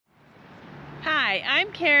Hi,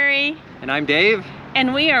 I'm Carrie. And I'm Dave.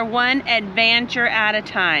 And we are one adventure at a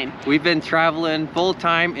time. We've been traveling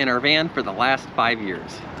full-time in our van for the last 5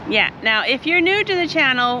 years. Yeah, now if you're new to the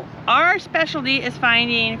channel, our specialty is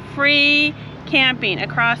finding free camping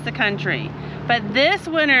across the country. But this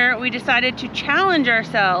winter, we decided to challenge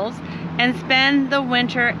ourselves and spend the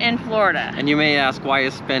winter in Florida. And you may ask, why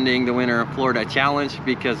is spending the winter in Florida a challenge?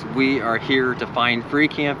 Because we are here to find free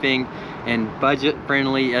camping and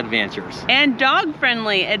budget-friendly adventures. And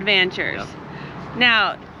dog-friendly adventures. Yep.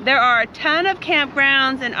 Now, there are a ton of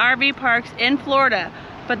campgrounds and RV parks in Florida,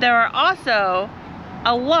 but there are also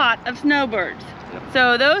a lot of snowbirds. Yep.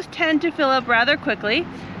 So those tend to fill up rather quickly.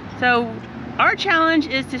 So our challenge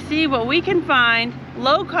is to see what we can find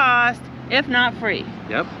low cost, if not free.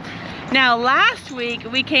 Yep. Now, last week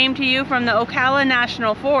we came to you from the Ocala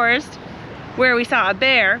National Forest where we saw a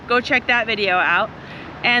bear. Go check that video out.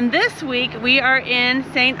 And this week we are in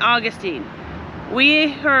St. Augustine.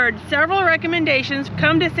 We heard several recommendations.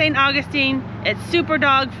 Come to St. Augustine. It's super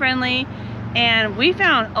dog friendly, and we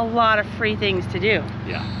found a lot of free things to do.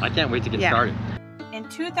 Yeah, I can't wait to get started. In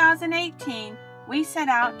 2018, we set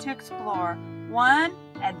out to explore one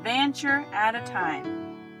adventure at a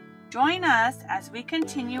time. Join us as we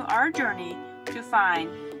continue our journey to find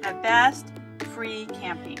the best free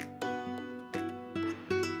camping.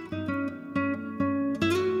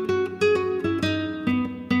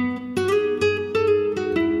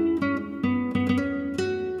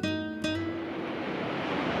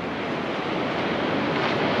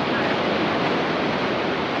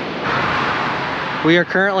 We are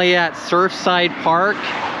currently at Surfside Park,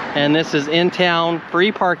 and this is in-town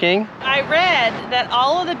free parking. I read that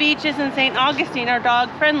all of the beaches in St. Augustine are dog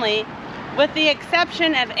friendly, with the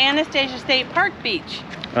exception of Anastasia State Park Beach.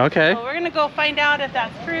 Okay. So we're gonna go find out if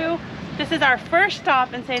that's true. This is our first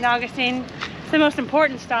stop in St. Augustine. It's the most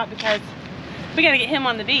important stop because we gotta get him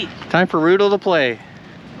on the beach. Time for Roodle to play.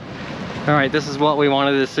 All right, this is what we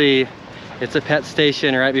wanted to see. It's a pet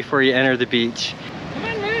station right before you enter the beach. Come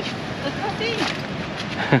on, Rouge, let's go see.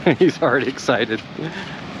 He's already excited.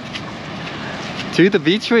 To the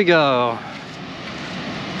beach we go.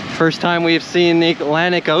 First time we've seen the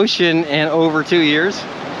Atlantic Ocean in over 2 years.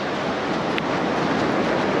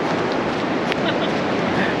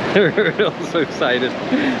 Roodle's so excited.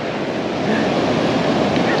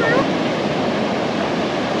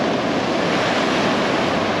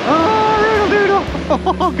 Oh, Roodle!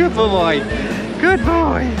 Oh, good boy. Good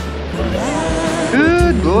boy.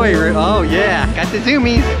 Good boy, Roodle. Oh yeah, got the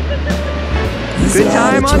zoomies. Good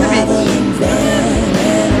time on the beach.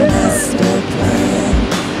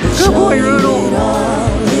 Good boy, Roodle.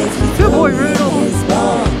 Good boy, Roodle.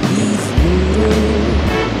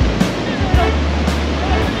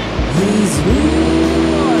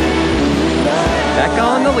 Back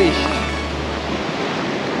on the leash.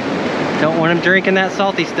 Don't want him drinking that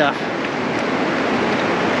salty stuff.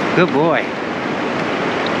 Good boy.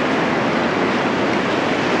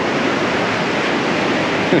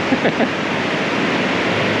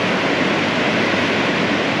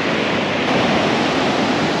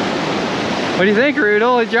 What do you think,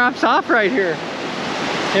 Roodle? It drops off right here.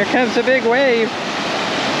 Here comes a big wave.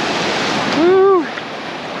 Woo!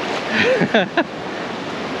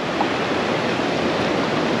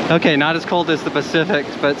 Okay, not as cold as the Pacific,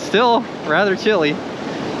 but still rather chilly.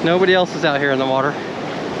 Nobody else is out here in the water.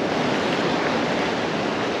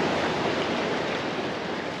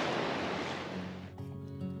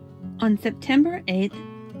 On September 8,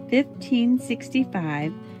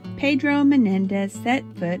 1565, Pedro Menendez set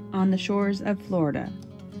foot on the shores of Florida,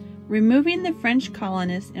 removing the French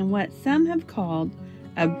colonists in what some have called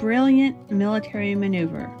a brilliant military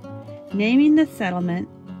maneuver, naming the settlement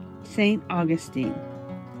St. Augustine.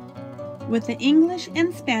 With the English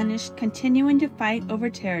and Spanish continuing to fight over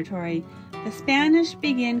territory, the Spanish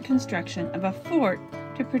began construction of a fort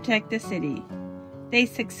to protect the city. They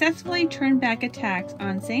successfully turned back attacks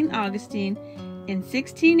on St. Augustine in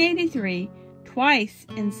 1683, twice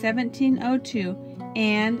in 1702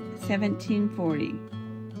 and 1740.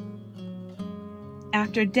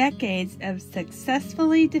 After decades of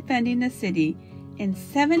successfully defending the city, in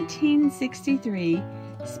 1763,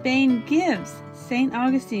 Spain gives St.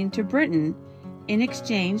 Augustine to Britain in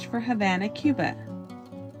exchange for Havana, Cuba,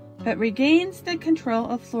 but regains the control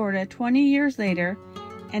of Florida 20 years later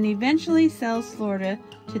and eventually sells Florida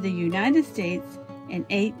to the United States in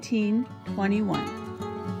 1821.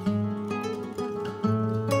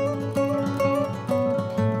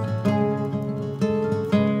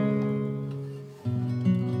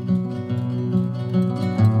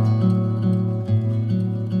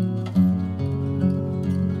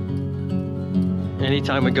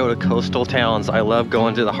 time we go to coastal towns, I love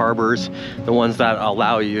going to the harbors, the ones that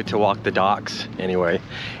allow you to walk the docks anyway,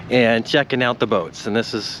 and checking out the boats. And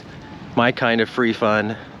this is my kind of free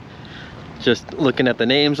fun. Just looking at the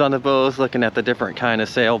names on the boats, looking at the different kind of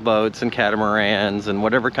sailboats and catamarans and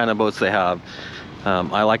whatever kind of boats they have.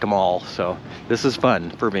 I like them all, so this is fun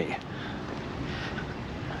for me.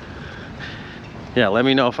 Yeah, let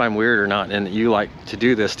me know if I'm weird or not and you like to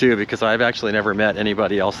do this too, because I've actually never met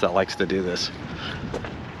anybody else that likes to do this.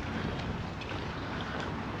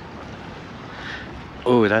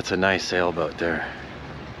 Oh, that's a nice sailboat there.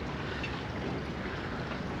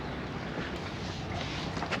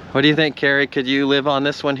 What do you think, Carrie? Could you live on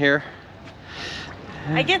this one here?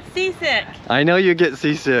 I get seasick. I know you get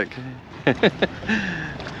seasick.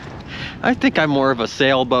 I think I'm more of a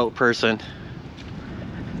sailboat person.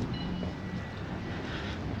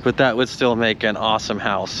 But that would still make an awesome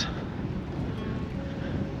house.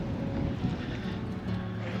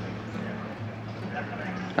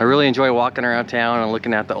 I really enjoy walking around town and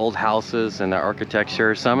looking at the old houses and the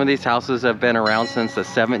architecture. Some of these houses have been around since the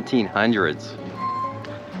 1700s.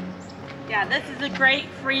 Yeah, this is a great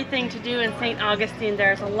free thing to do in St. Augustine.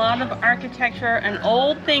 There's a lot of architecture and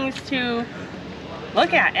old things to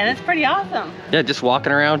look at, and it's pretty awesome. Yeah, just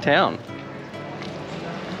walking around town.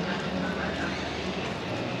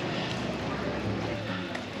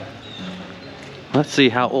 Let's see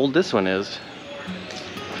how old this one is.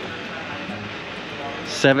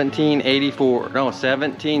 1784, no,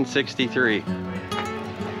 1763.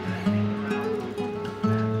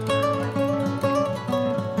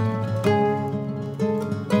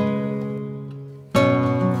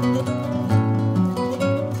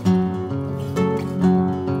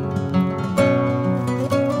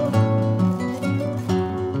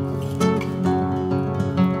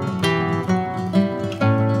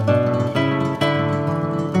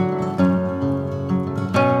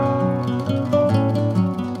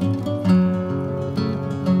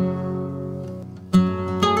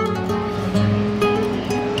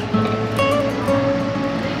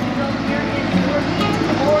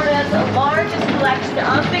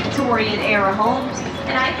 Victorian-era homes,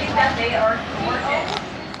 and I think that they are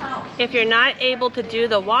gorgeous. If you're not able to do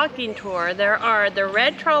the walking tour, there are the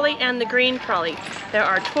red trolley and the green trolley. There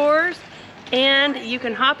are tours, and you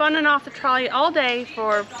can hop on and off the trolley all day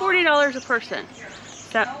for $40 a person.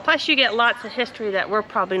 So, plus you get lots of history that we're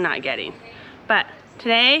probably not getting. But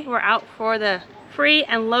today we're out for the free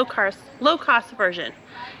and low cost version,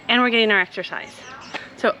 and we're getting our exercise.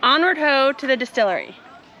 So onward ho to the distillery.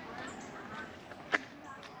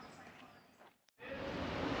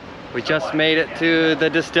 We just made it to the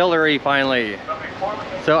distillery finally.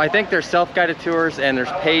 So I think there's self-guided tours and there's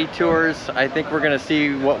paid tours. I think we're gonna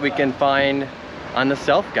see what we can find on the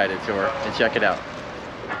self-guided tour and check it out.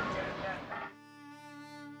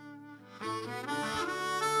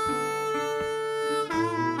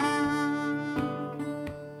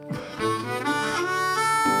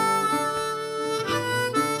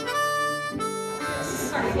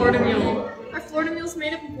 Florida Mule. Our Florida Mule is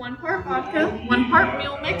made up of 1 part vodka, 1 part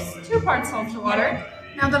mule mix, 2 parts seltzer water.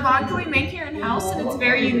 Now the vodka we make here in-house, and it's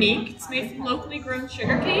very unique. It's made from locally grown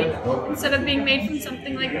sugarcane. Instead of being made from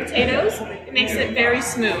something like potatoes, it makes it very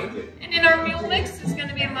smooth. And in our mule mix is going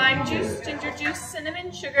to be lime juice, ginger juice,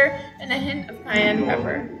 cinnamon, sugar, and a hint of cayenne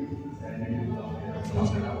pepper.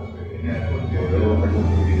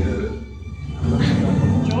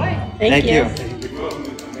 Enjoy. Thank you.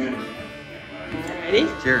 Ready?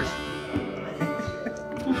 Cheers.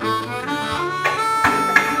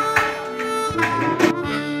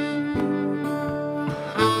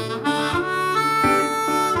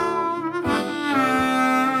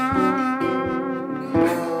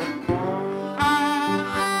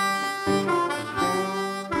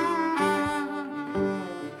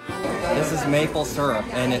 This is maple syrup,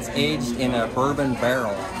 and it's aged in a bourbon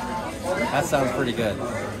barrel. That sounds pretty good. We're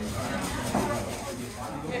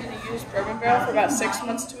going to use bourbon barrel for about 6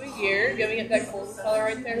 months to a year, giving it that golden color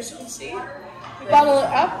right there, as you can see. We bottle it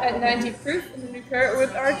up at 90 proof, and then we pair it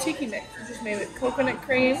with our tiki mix, which is made with coconut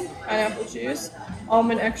cream, pineapple juice,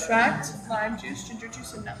 almond extract, lime juice, ginger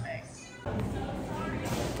juice, and nutmeg.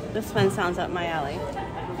 This one sounds up my alley.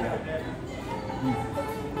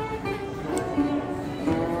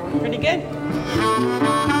 Pretty good.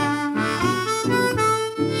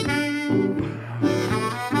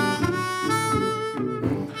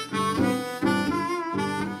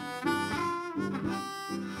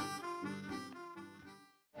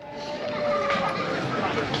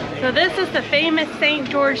 So this is the famous St.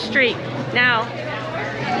 George Street. Now,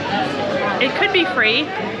 it could be free,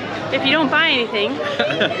 if you don't buy anything.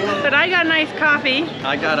 But I got a nice coffee.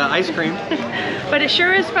 I got ice cream. But it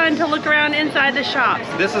sure is fun to look around inside the shops.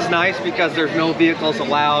 This is nice because there's no vehicles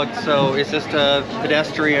allowed, so it's just a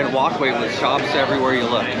pedestrian walkway with shops everywhere you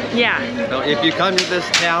look. Yeah. So if you come to this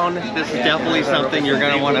town, this is definitely something you're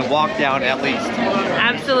going to want to walk down at least.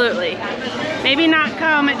 Absolutely. Maybe not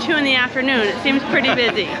come at 2 in the afternoon. It seems pretty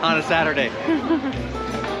busy. On a Saturday.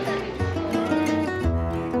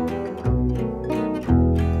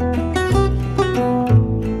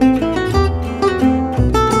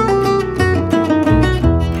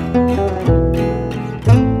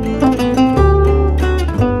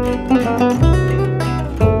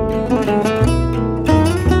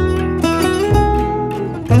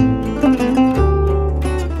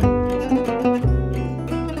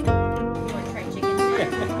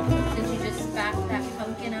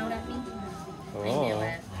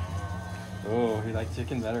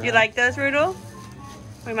 You like those, Roodle?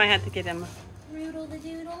 We might have to get him. Roodle the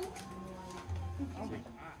doodle. Oh my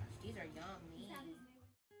gosh, these are yummy.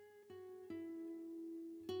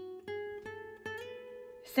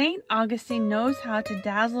 St. Augustine knows how to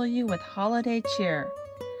dazzle you with holiday cheer.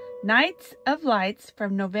 Nights of Lights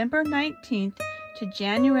from November 19th to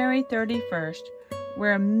January 31st,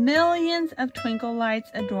 where millions of twinkle lights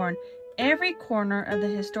adorn every corner of the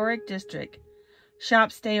historic district.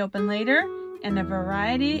 Shops stay open later, and a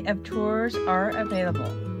variety of tours are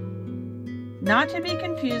available. Not to be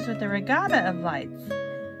confused with the Regatta of Lights,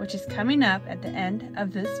 which is coming up at the end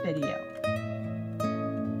of this video.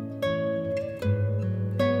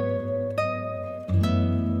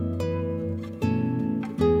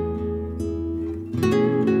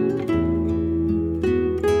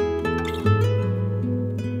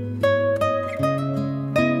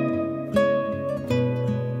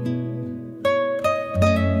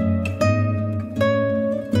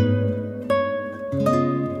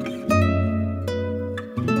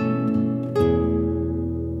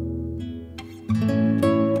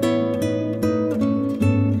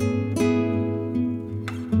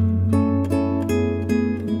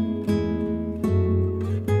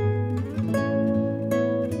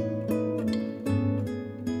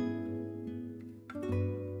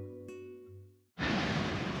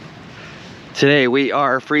 Today we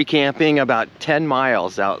are free camping about 10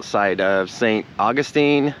 miles outside of St.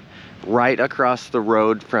 Augustine, right across the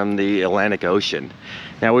road from the Atlantic Ocean.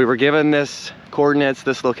 Now we were given this coordinates,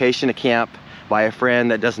 this location to camp by a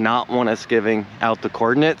friend that does not want us giving out the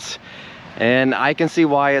coordinates. And I can see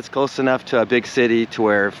why. It's close enough to a big city to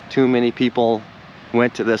where if too many people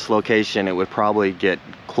went to this location, it would probably get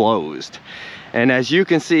closed. And as you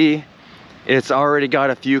can see, it's already got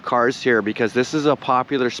a few cars here because this is a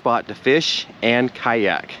popular spot to fish and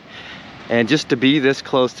kayak. And just to be this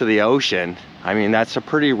close to the ocean, I mean, that's a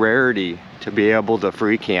pretty rarity to be able to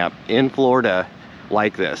free camp in Florida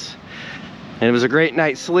like this. And it was a great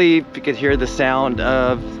night's sleep. You could hear the sound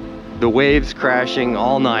of the waves crashing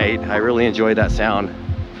all night. I really enjoyed that sound.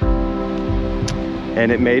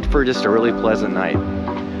 And it made for just a really pleasant night.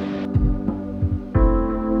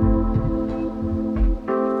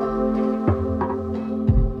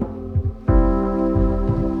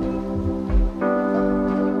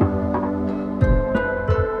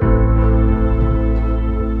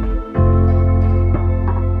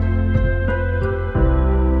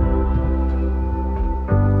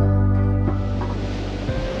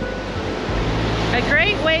 A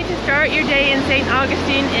great way to start your day in St.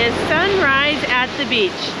 Augustine is sunrise at the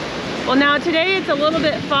beach. Well, now today it's a little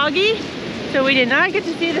bit foggy, so we did not get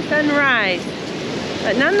to see the sunrise.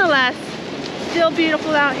 But nonetheless, still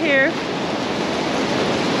beautiful out here.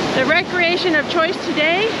 The recreation of choice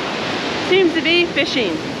today seems to be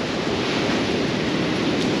fishing.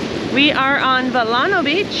 We are on Volano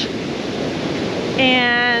Beach,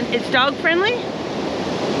 and it's dog friendly,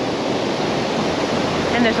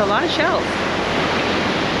 and there's a lot of shells.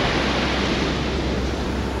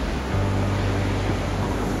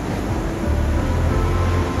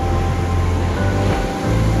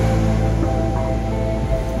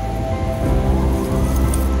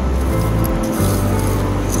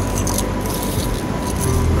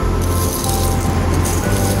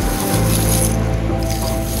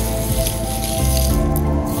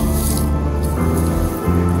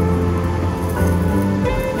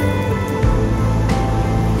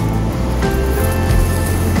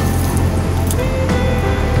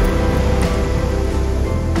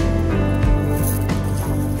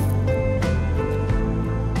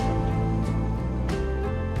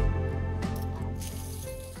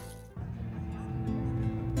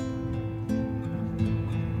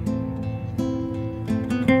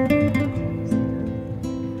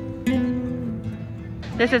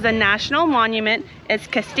 This is a national monument. It's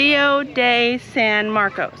Castillo de San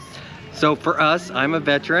Marcos. So for us, I'm a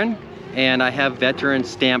veteran and I have veteran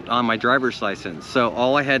stamped on my driver's license. So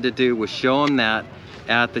all I had to do was show them that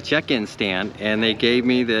at the check-in stand, and they gave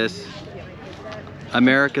me this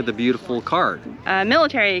America the Beautiful card.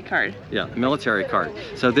 Military card. Yeah, military card.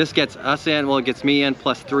 So this gets us in, well, it gets me in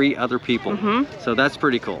plus 3 other people. So that's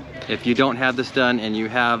pretty cool. If you don't have this done and you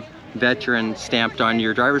have veteran stamped on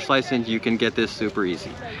your driver's license, you can get this super easy.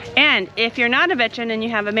 And if you're not a veteran and you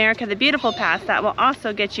have America the Beautiful pass, that will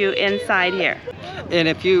also get you inside here. And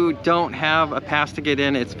if you don't have a pass to get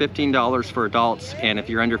in, it's $15 for adults, and if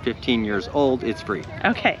you're under 15 years old, it's free.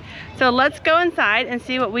 Okay, so let's go inside and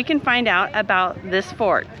see what we can find out about this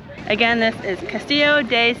fort. Again, this is Castillo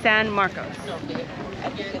de San Marcos.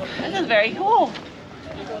 This is very cool.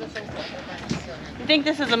 You think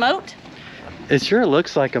this is a moat? It sure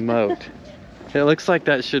looks like a moat. It looks like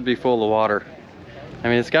that should be full of water. I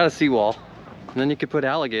mean, it's got a seawall, and then you could put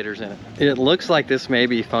alligators in it. It looks like this may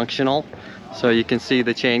be functional, so you can see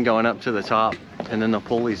the chain going up to the top and then the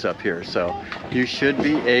pulleys up here. So you should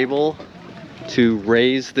be able to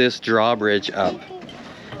raise this drawbridge up,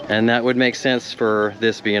 and that would make sense for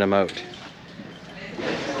this being a moat.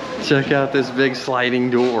 Check out this big sliding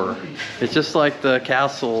door. It's just like the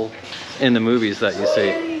castle in the movies that you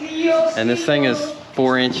see. And this thing is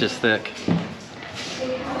 4 inches thick.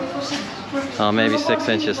 Maybe 6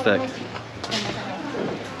 inches thick.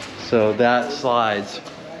 So that slides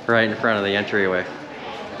right in front of the entryway.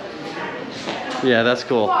 Yeah, that's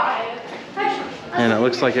cool. And it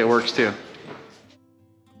looks like it works too.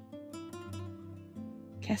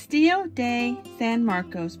 Castillo de San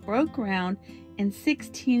Marcos broke ground in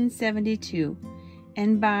 1672,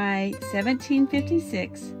 and by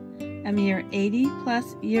 1756, a mere 80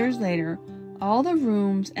 plus years later, all the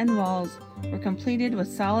rooms and walls were completed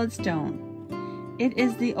with solid stone. It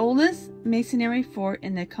is the oldest masonry fort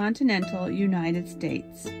in the continental United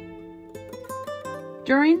States.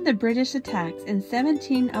 During the British attacks in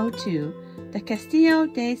 1702, the Castillo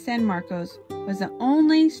de San Marcos was the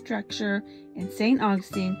only structure in St.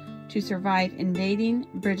 Augustine to survive invading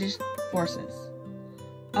British forces.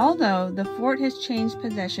 Although the fort has changed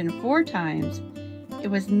possession 4 times, it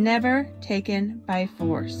was never taken by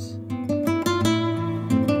force.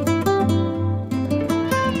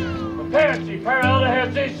 Apache, parallel to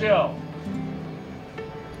Hermosillo.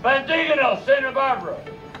 Bandigano, Santa Barbara.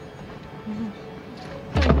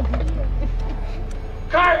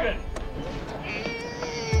 Cargan.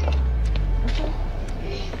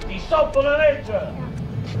 Isopo la letra.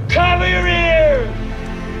 Cover your ears.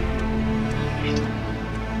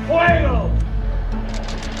 Fuego.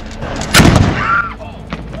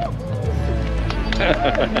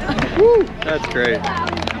 Woo, that's great.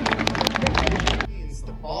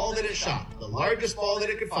 The ball that it shot, the largest ball that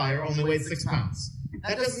it could fire, only weighed 6 pounds.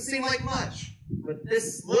 That doesn't seem like much, but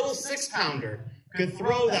this little 6-pounder could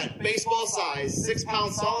throw that baseball-sized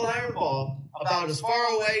 6-pound solid iron ball about as far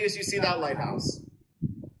away as you see that lighthouse.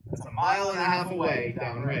 That's 1.5 miles away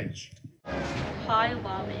downrange. High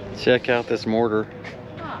lobby. Check out this mortar.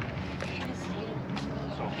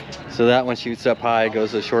 So that one shoots up high,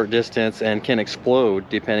 goes a short distance, and can explode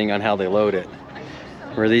depending on how they load it.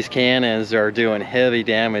 Where these cannons are doing heavy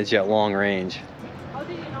damage at long range. How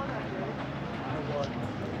did you know that?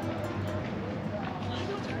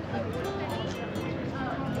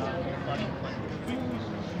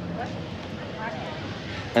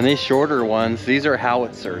 And these shorter ones, these are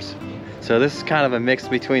howitzers. So this is kind of a mix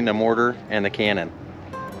between the mortar and the cannon.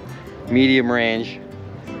 Medium range,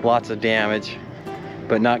 lots of damage,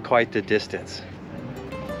 but not quite the distance.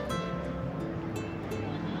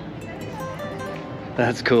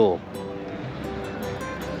 That's cool.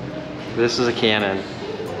 This is a cannon,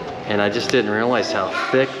 and I just didn't realize how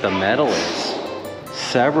thick the metal is.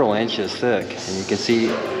 Several inches thick, and you can see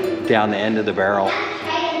down the end of the barrel.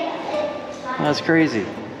 That's crazy.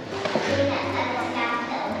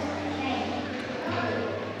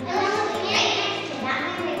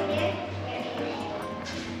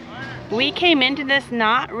 We came into this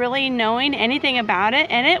not really knowing anything about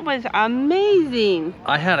it, and it was amazing.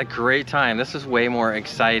 I had a great time. This is way more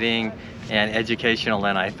exciting and educational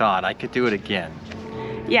than I thought. I could do it again.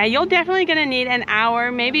 Yeah, you're definitely gonna need an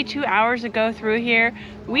hour, maybe 2 hours to go through here.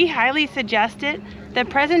 We highly suggest it. The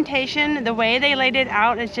presentation, the way they laid it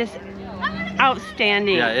out is just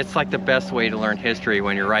outstanding. Yeah, it's like the best way to learn history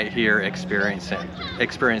when you're right here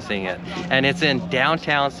experiencing it. And it's in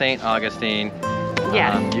downtown St. Augustine.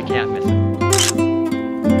 Yes. You can't miss it.